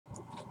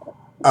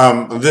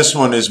This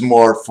one is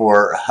more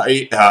for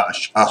a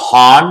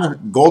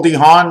Han, Goldie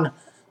Hawn,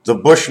 the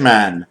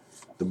Bushman,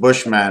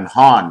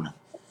 Han.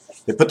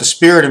 They put the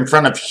spirit in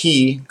front of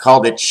he,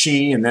 called it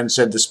she, and then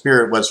said the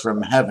spirit was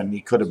from heaven.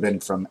 He could have been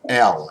from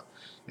L.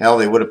 L,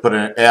 they would have put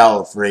an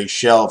L for a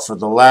shell for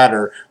the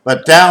ladder.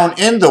 But down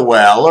in the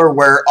well, or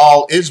where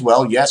all is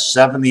well, yes,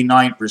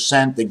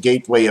 79%, the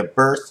gateway of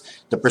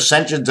birth, the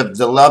percentage of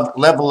the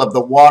level of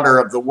the water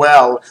of the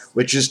well,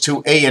 which is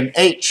to A and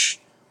H,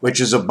 which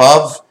is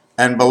above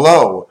and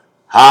below.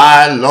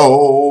 High,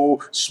 low,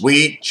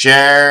 sweet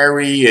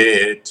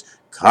chariot,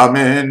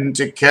 coming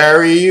to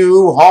carry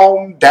you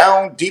home.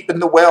 Down deep in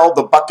the well,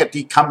 the bucket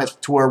he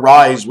cometh to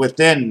arise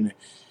within.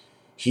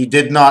 He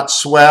did not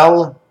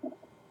swell.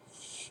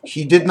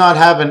 He did not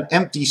have an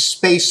empty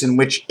space in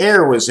which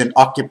air was in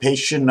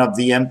occupation of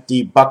the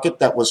empty bucket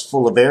that was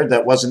full of air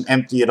that wasn't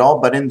empty at all,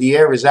 but in the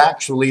air is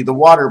actually the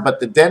water, but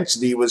the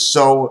density was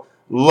so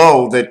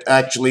low that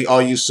actually all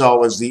you saw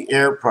was the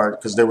air part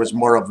because there was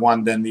more of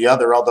one than the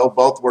other, although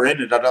both were in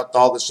it at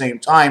all the same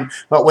time.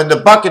 But when the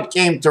bucket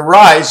came to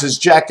rise, as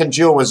Jack and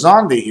Jill was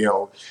on the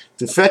hill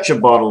to fetch a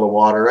bottle of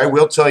water, I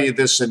will tell you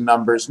this in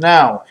numbers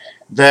now,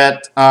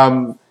 that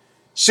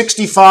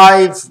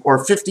 65 or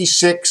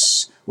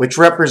 56, which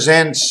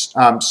represents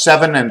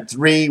 7 and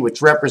 3,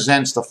 which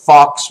represents the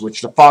fox,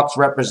 which the fox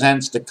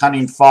represents the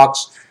cunning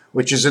fox,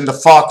 which is in the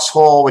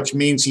foxhole, which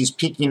means he's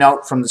peeking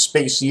out from the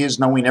space he is,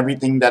 knowing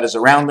everything that is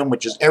around him,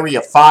 which is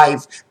area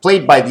 5,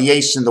 played by the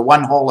ace in the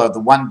 1 hole, or the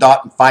 1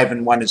 dot, and 5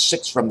 and 1 is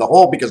 6 from the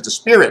hole, because the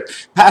spirit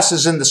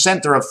passes in the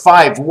center of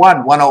 5,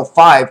 1,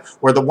 105,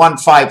 where the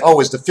 150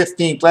 is the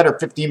 15th letter.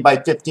 15 by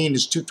 15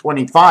 is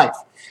 225,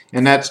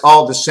 and that's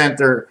all the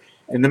center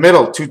in the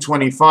middle,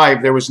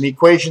 225. There was an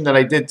equation that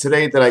I did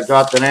today that I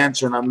got that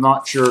answer, and I'm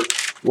not sure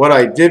what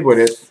I did with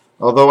it,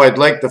 although I'd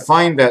like to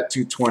find that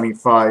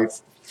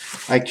 225.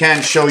 I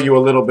can show you a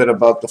little bit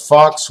about the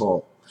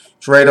foxhole.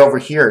 It's right over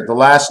here, the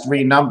last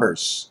 3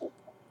 numbers.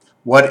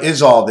 What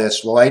is all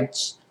this? Well,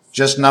 it's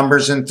just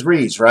numbers in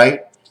threes,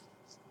 right?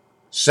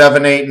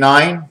 7, 8,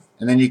 9,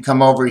 and then you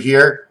come over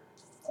here,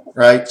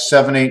 right?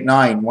 7, 8,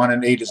 9. 1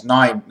 and 8 is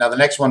 9. Now the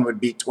next one would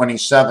be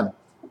 27.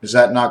 Is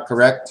that not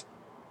correct?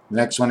 The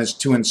next one is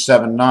 2 and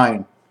 7,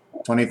 9.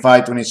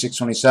 25, 26,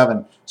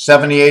 27.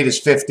 78 is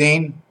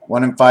 15.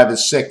 1 and 5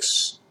 is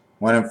 6.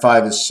 1 and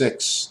 5 is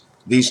 6.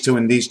 These two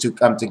and these two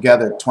come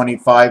together.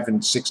 25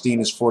 and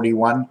 16 is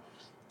 41.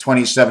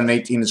 27 and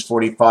 18 is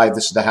 45.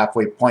 This is the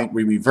halfway point.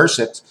 We reverse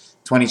it.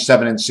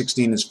 27 and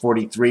 16 is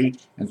 43.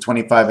 And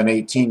 25 and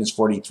 18 is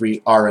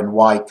 43. R and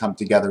Y come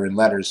together in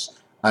letters.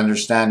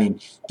 Understanding.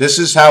 This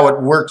is how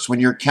it works when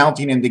you're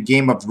counting in the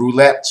game of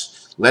roulette.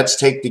 Let's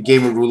take the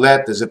game of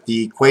roulette as if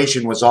the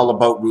equation was all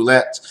about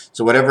roulette.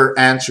 So whatever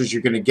answers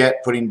you're going to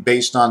get, putting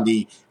based on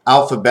the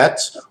alphabet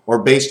or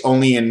based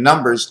only in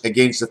numbers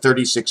against the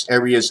 36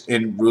 areas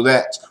in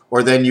roulette.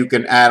 Or then you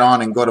can add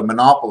on and go to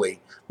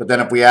Monopoly. But then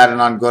if we add it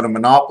on and go to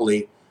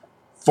Monopoly,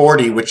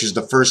 40, which is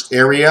the first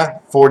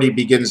area, 40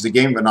 begins the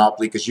game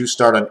Monopoly because you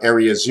start on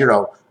area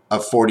 0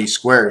 of 40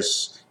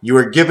 squares. You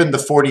are given the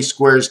 40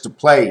 squares to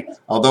play.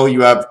 Although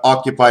you have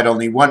occupied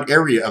only one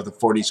area of the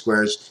 40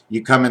 squares,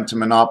 you come into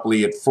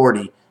Monopoly at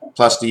 40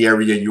 plus the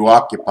area you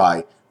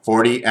occupy.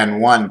 40 and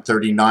 1,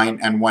 39,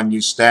 and 1 you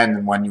stand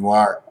and 1 you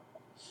are.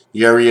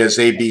 The area is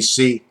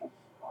ABC.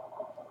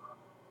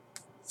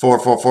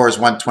 444 is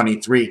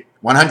 123.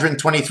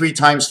 123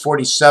 times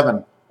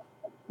 47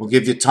 will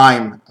give you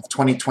time of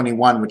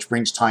 2021, which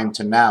brings time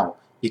to now.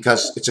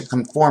 Because it's a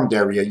conformed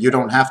area. You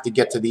don't have to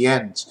get to the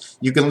end.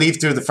 You can leave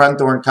through the front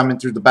door and come in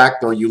through the back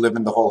door. You live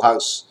in the whole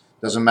house.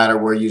 Doesn't matter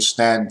where you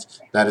stand.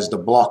 That is the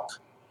block.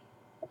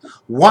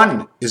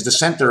 1 is the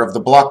center of the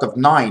block of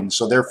 9,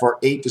 so therefore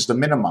 8 is the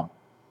minimum.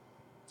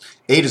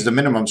 8 is the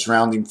minimum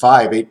surrounding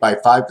 5. 8 by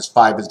 5 is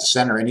 5 is the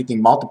center.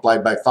 Anything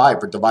multiplied by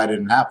 5 or divided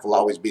in half will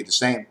always be the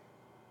same.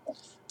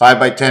 5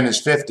 by 10 is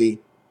 50.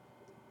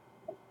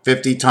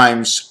 50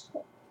 times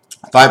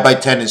 5 by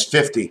 10 is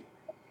 50.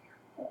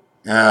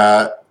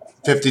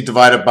 50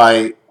 divided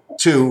by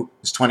 2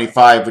 is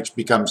 25, which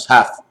becomes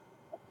half.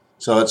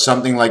 So it's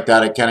something like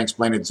that. I can't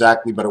explain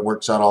exactly, but it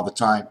works out all the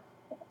time.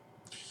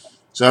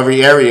 So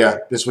every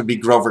area, this would be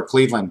Grover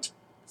Cleveland.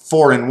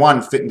 4 and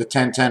 1 fit into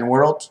 10-10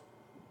 world.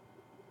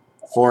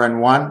 4 and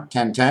 1,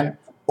 10-10.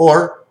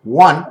 Or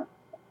 1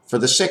 for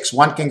the 6.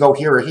 1 can go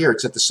here or here.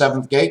 It's at the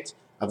 7th gate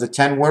of the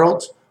 10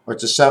 world, or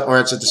it's at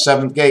the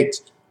 7th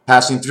gate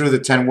passing through the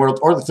 10 world,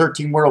 or the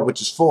 13 world,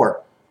 which is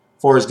 4.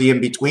 4 is the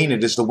in-between.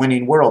 It is the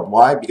winning world.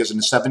 Why? Because in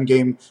a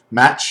 7-game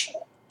match,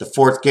 the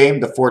 4th game,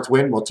 the 4th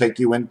win, will take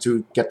you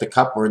into get the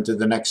cup or into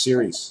the next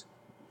series.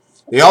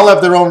 They all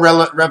have their own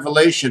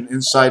revelation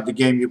inside the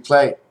game you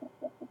play.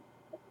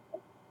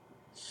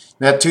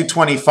 That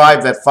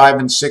 225, that 5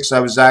 and 6 I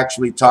was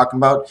actually talking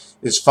about,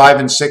 is 5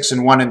 and 6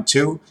 and 1 and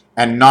 2,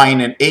 and 9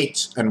 and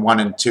 8 and 1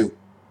 and 2.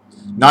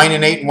 9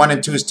 and 8 and 1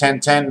 and 2 is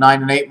 10-10.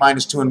 9 and 8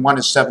 minus 2 and 1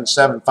 is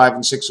 7-7. 5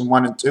 and 6 and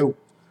 1 and 2.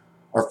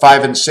 Or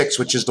 5 and 6,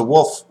 which is the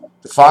wolf,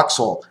 the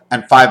foxhole,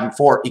 and 5 and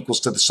 4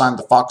 equals to the sun,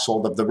 the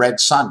foxhole of the red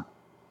sun.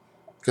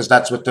 because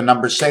that's what the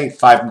numbers say.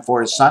 5 and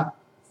 4 is sun.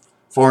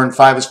 4 and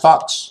 5 is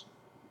fox.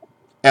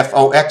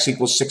 FOX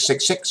equals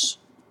 666.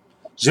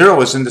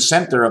 0 is in the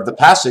center of the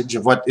passage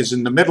of what is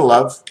in the middle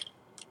of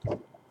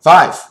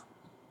 5.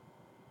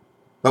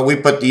 But we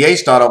put the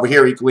ace dot over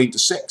here equaling to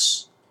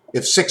 6.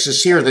 If 6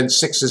 is here, then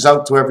 6 is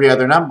out to every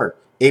other number.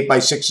 8 by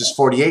 6 is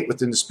 48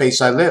 within the space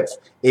I live.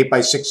 8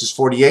 by 6 is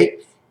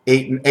 48.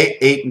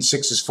 8 and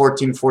 6 is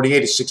 14.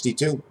 48 is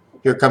 62.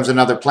 Here comes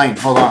another plane.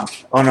 Hold on.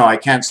 Oh no, I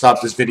can't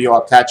stop this video.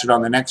 I'll catch it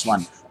on the next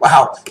one.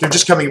 Wow, they're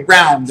just coming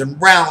round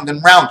and round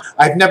and round.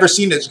 I've never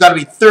seen it. There's got to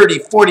be 30,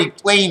 40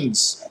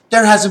 planes.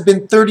 There hasn't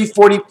been 30,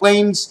 40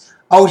 planes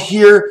out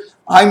here.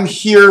 I'm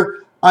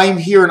here,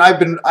 and I've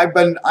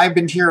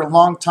been here a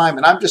long time,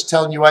 and I'm just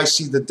telling you I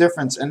see the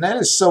difference, and that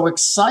is so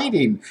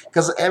exciting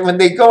because when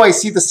they go, I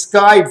see the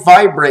sky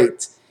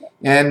vibrate.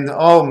 And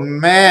oh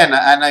man,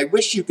 and I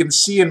wish you can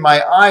see in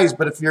my eyes,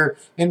 but if you're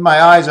in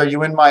my eyes, are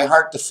you in my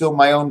heart to feel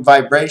my own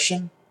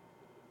vibration?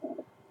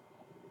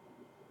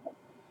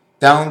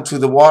 Down to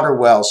the water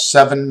well,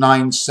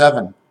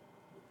 797.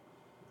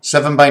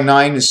 7 by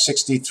 9 is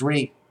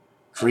 63.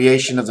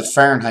 Creation of the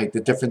Fahrenheit,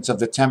 the difference of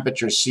the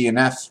temperature, C and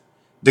F.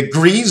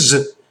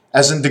 Degrees,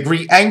 as in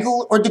degree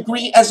angle, or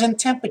degree as in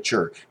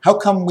temperature. How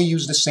come we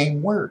use the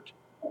same word?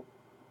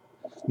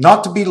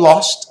 Not to be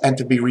lost and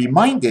to be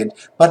reminded,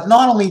 but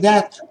not only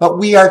that, but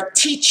we are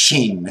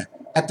teaching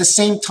at the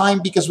same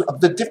time because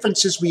of the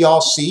differences we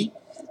all see.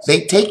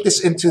 They take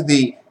this into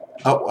the,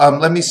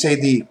 let me say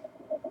the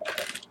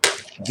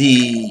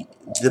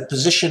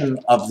position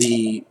of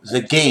the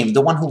game,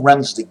 the one who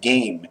runs the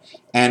game.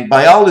 And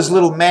by all his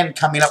little men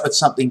coming up with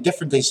something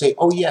different, they say,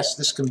 oh yes,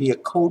 this can be a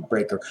code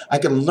breaker. I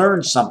can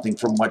learn something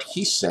from what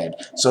he said.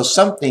 So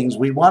some things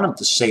we want them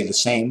to say the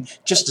same,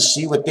 just to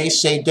see what they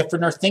say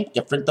different or think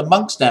different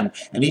amongst them.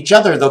 And each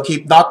other, they'll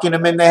keep knocking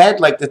them in the head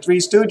like the Three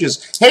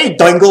Stooges. Hey,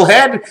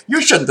 Dinglehead,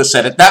 you shouldn't have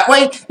said it that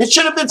way. It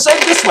should have been said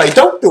this way.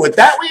 Don't do it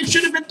that way. It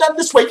should have been done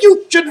this way.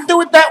 You shouldn't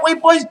do it that way,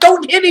 boys.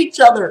 Don't hit each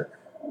other.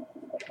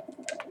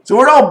 So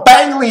we're all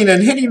bangling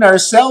and hitting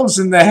ourselves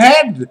in the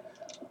head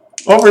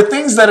over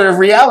things that a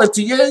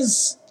reality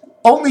is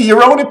only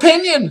your own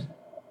opinion.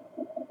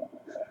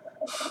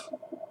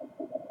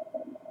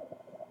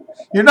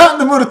 You're not in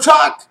the mood to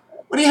talk.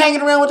 What are you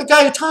hanging around with the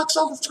guy who talks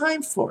all the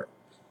time for?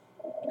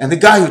 And the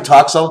guy who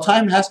talks all the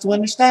time has to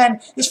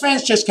understand his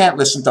friends just can't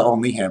listen to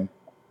only him.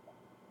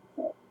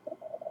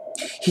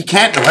 He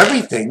can't know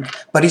everything,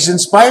 but he's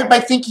inspired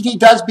by thinking he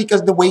does because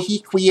of the way he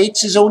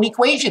creates his own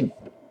equation.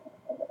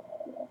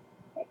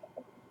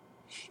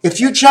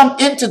 If you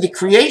jump into the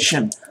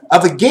creation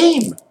of a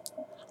game,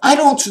 I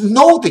don't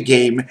know the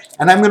game,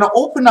 and I'm going to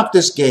open up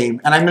this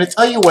game, and I'm going to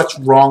tell you what's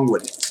wrong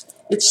with it.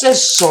 It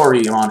says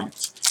sorry on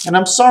it, and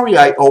I'm sorry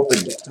I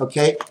opened it,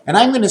 okay? And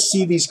I'm going to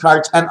see these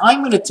cards, and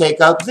I'm going to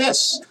take out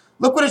this.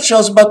 Look what it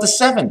shows about the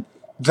 7.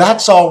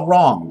 That's all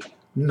wrong.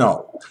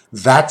 No,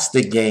 that's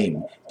the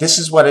game. This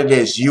is what it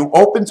is. You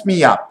opened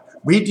me up.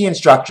 Read the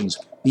instructions.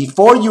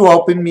 Before you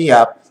open me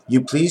up,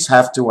 you please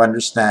have to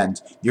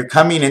understand you're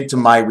coming into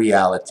my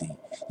reality.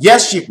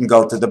 Yes, you can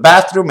go to the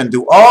bathroom and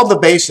do all the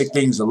basic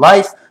things of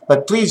life,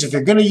 but please, if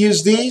you're going to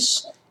use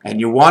these and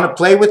you want to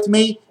play with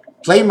me,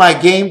 play my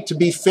game to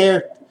be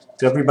fair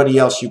to everybody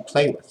else you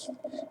play with.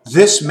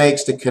 This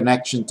makes the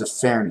connection to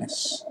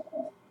fairness.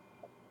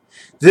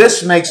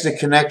 This makes the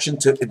connection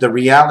to the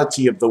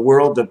reality of the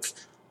world of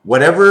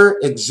whatever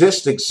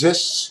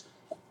exists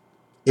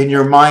in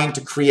your mind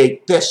to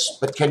create this,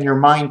 but can your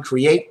mind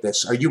create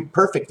this? Are you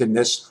perfect in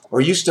this, or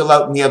are you still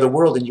out in the other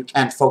world and you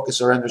can't focus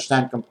or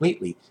understand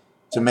completely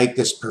to make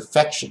this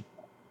perfection?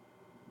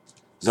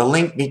 The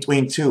link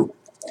between two,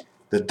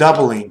 the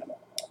doubling.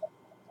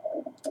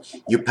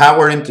 You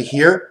power into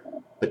here,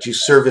 but you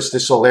service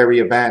this whole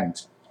area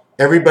band.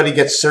 Everybody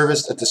gets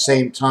serviced at the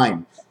same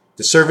time.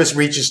 The service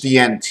reaches the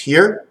end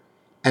here,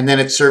 and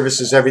then it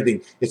services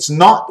everything. It's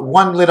not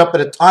one lit up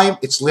at a time,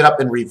 it's lit up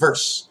in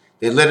reverse.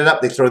 They lit it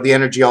up, they throw the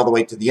energy all the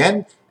way to the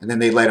end, and then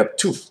they light up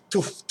toof,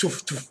 toof,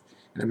 toof, toof,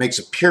 and it makes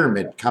a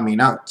pyramid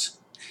coming out.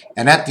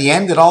 And at the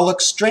end, it all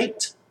looks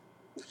straight.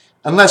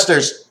 Unless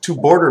there's two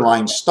border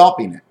lines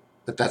stopping it,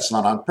 but that's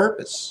not on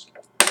purpose.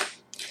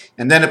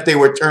 And then if they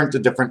were turned to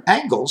different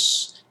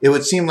angles, it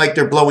would seem like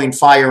they're blowing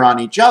fire on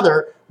each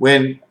other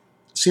when,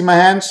 see my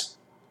hands?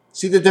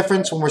 See the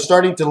difference? When we're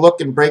starting to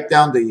look and break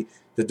down the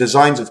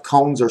designs of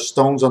cones or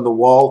stones on the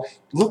wall,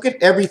 look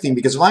at everything,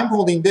 because if I'm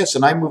holding this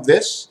and I move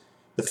this,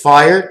 the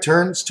fire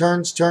turns.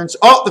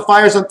 Oh, the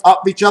fire's on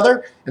top of each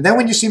other. And then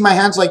when you see my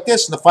hands like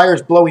this and the fire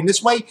is blowing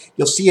this way,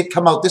 you'll see it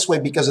come out this way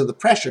because of the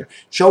pressure,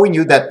 showing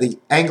you that the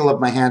angle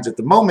of my hands at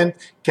the moment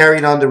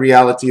carried on the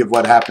reality of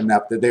what happened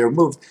after they were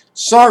moved.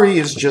 Sorry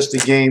is just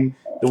a game.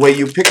 The way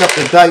you pick up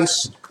the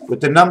dice with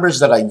the numbers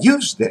that I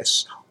use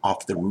this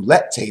off the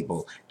roulette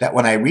table, that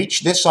when I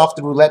reach this off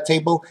the roulette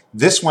table,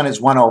 this one is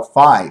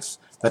 105.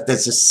 But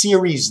there's a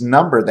series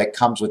number that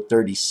comes with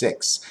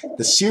 36.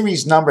 The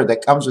series number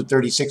that comes with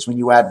 36 when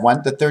you add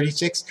 1 to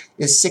 36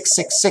 is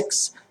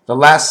 666. The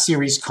last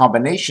series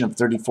combination of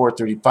 34,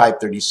 35,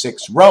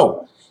 36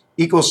 row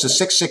equals to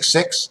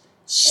 666.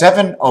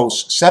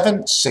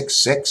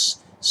 766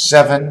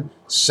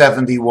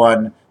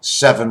 771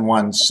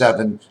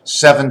 717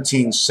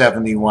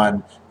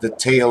 1771, the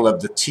tale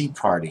of the Tea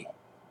Party.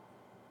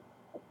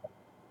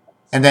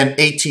 And then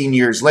 18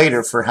 years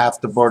later, for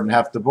half the board and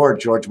half the board,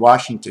 George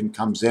Washington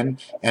comes in,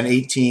 and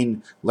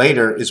 18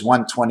 later is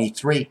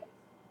 123.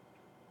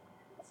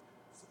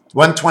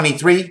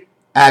 123,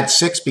 add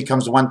 6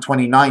 becomes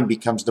 129,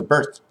 becomes the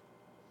birth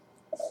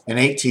in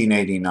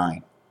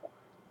 1889.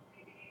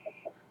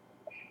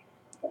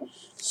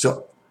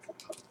 So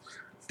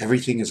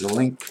everything is a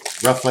link.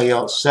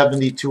 Raphael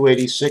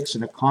 7286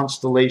 in a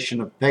constellation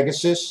of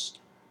Pegasus.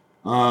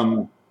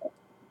 You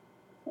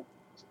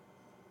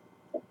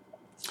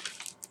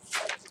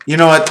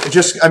know what? I'm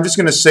just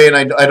going to say,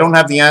 and I don't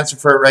have the answer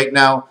for it right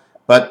now,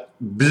 but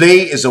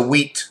blé is a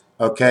wheat,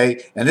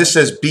 okay? And this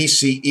says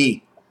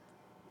BCE,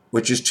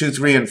 which is 2,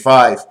 3, and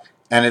 5.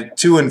 And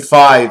 2 and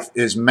 5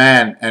 is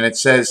man, and it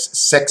says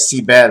sexy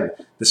belle,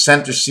 the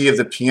center C of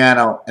the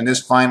piano, and this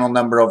final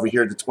number over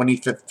here, the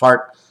 25th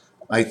part,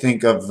 I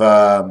think, of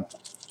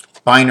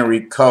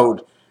binary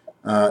code,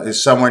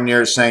 is somewhere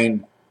near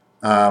saying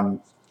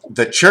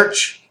the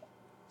church,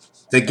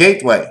 the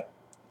gateway,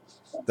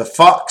 the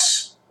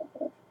fox,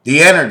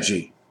 the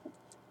energy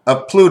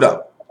of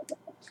Pluto,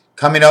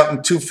 coming out in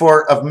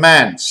 2-4 of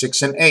man,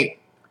 6 and 8,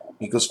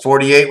 equals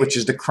 48, which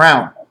is the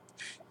crown,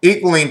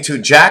 equaling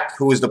to Jack,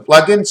 who is the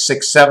plug-in,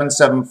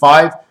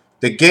 6775,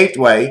 the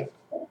gateway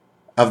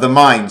of the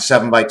mind,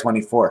 7 by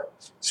 24,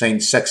 saying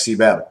sexy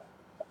belle,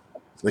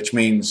 which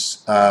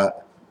means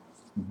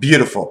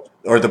beautiful,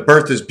 or the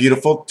birth is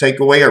beautiful. Take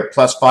away or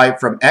plus 5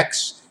 from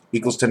X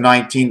equals to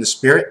 19, the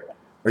spirit,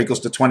 or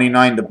equals to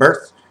 29, the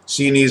birth.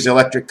 C and E is the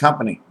electric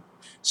company.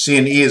 C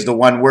and E is the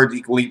one word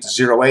equaling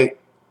to 08.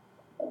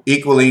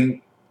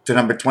 Equaling to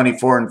number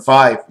 24 and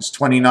 5 is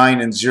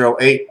 29, and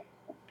 08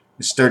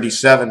 is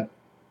 37.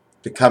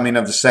 The coming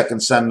of the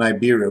second sun,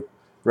 Nibiru.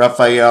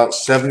 Raphael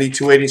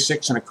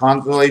 7286 in a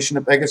constellation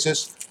of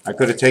Pegasus. I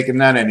could have taken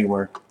that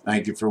anywhere.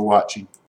 Thank you for watching.